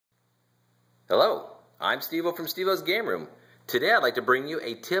Hello, I'm Steveo from Steveo's Gameroom. Today I'd like to bring you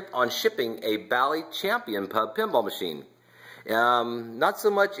a tip on shipping a Bally Champion Pub pinball machine. Not so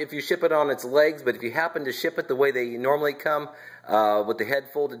much if you ship it on its legs, but if you happen to ship it the way they normally come, with the head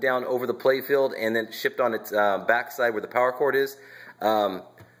folded down over the playfield and then shipped on its backside where the power cord is,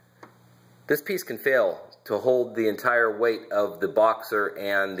 this piece can fail to hold the entire weight of the boxer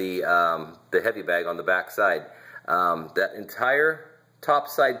and the Heavbag on the backside. That entire top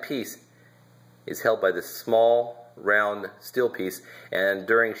side piece is held by this small round steel piece, and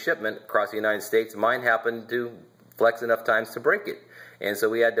during shipment across the United States, mine happened to flex enough times to break it, and so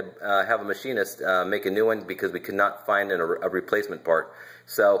we had to have a machinist make a new one because we could not find a replacement part.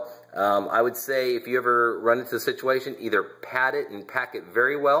 So I would say if you ever run into a situation, either pad it and pack it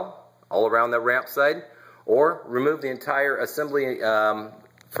very well all around the ramp side, or remove the entire assembly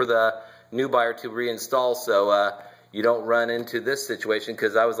for the new buyer to reinstall, so you don't run into this situation,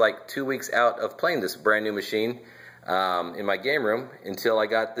 because I was like 2 weeks out of playing this brand new machine in my game room until I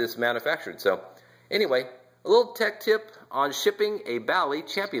got this manufactured. So anyway, a little tech tip on shipping a Bally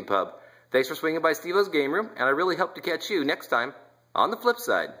Champion Pub. Thanks for swinging by Steveo's Game Room, and I really hope to catch you next time on the flip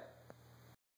side.